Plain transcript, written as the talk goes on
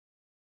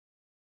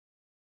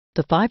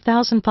The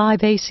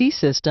 5005 AC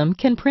system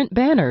can print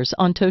banners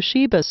on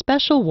Toshiba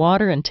special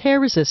water and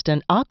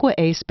tear-resistant Aqua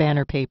Ace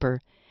banner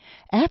paper.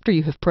 After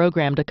you have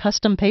programmed a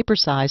custom paper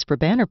size for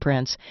banner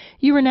prints,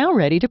 you are now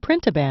ready to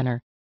print a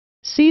banner.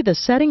 See the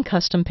Setting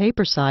Custom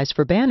Paper Size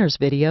for Banners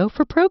video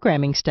for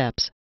programming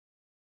steps.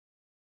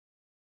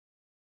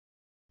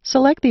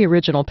 Select the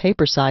original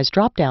paper size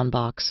drop-down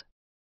box.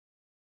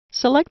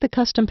 Select the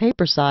custom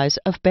paper size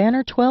of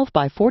banner 12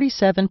 by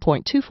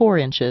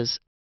 47.24 inches.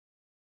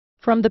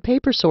 From the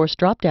Paper Source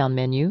drop-down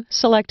menu,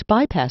 select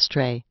Bypass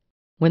Tray.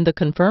 When the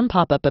Confirm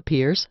pop-up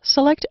appears,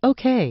 select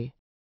OK.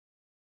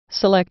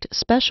 Select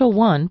Special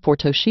 1 for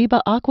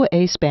Toshiba Aqua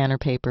Ace banner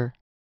paper.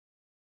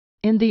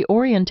 In the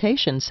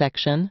Orientation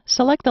section,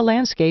 select the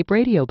Landscape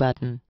Radio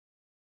button.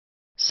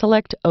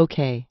 Select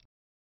OK.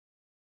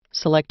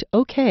 Select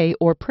OK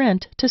or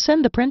Print to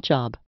send the print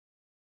job.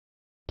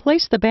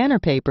 Place the banner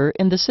paper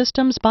in the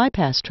system's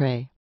bypass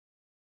tray.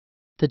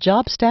 The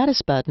Job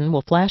Status button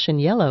will flash in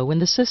yellow when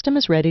the system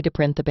is ready to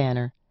print the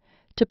banner.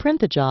 To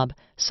print the job,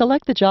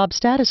 select the Job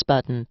Status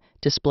button,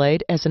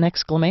 displayed as an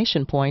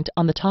exclamation point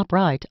on the top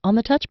right on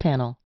the touch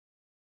panel.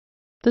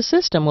 The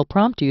system will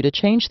prompt you to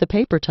change the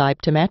paper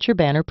type to match your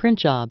banner print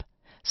job.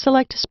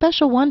 Select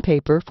Special 1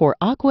 paper for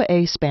Aqua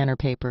Ace banner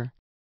paper.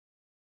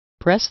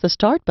 Press the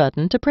Start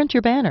button to print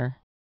your banner.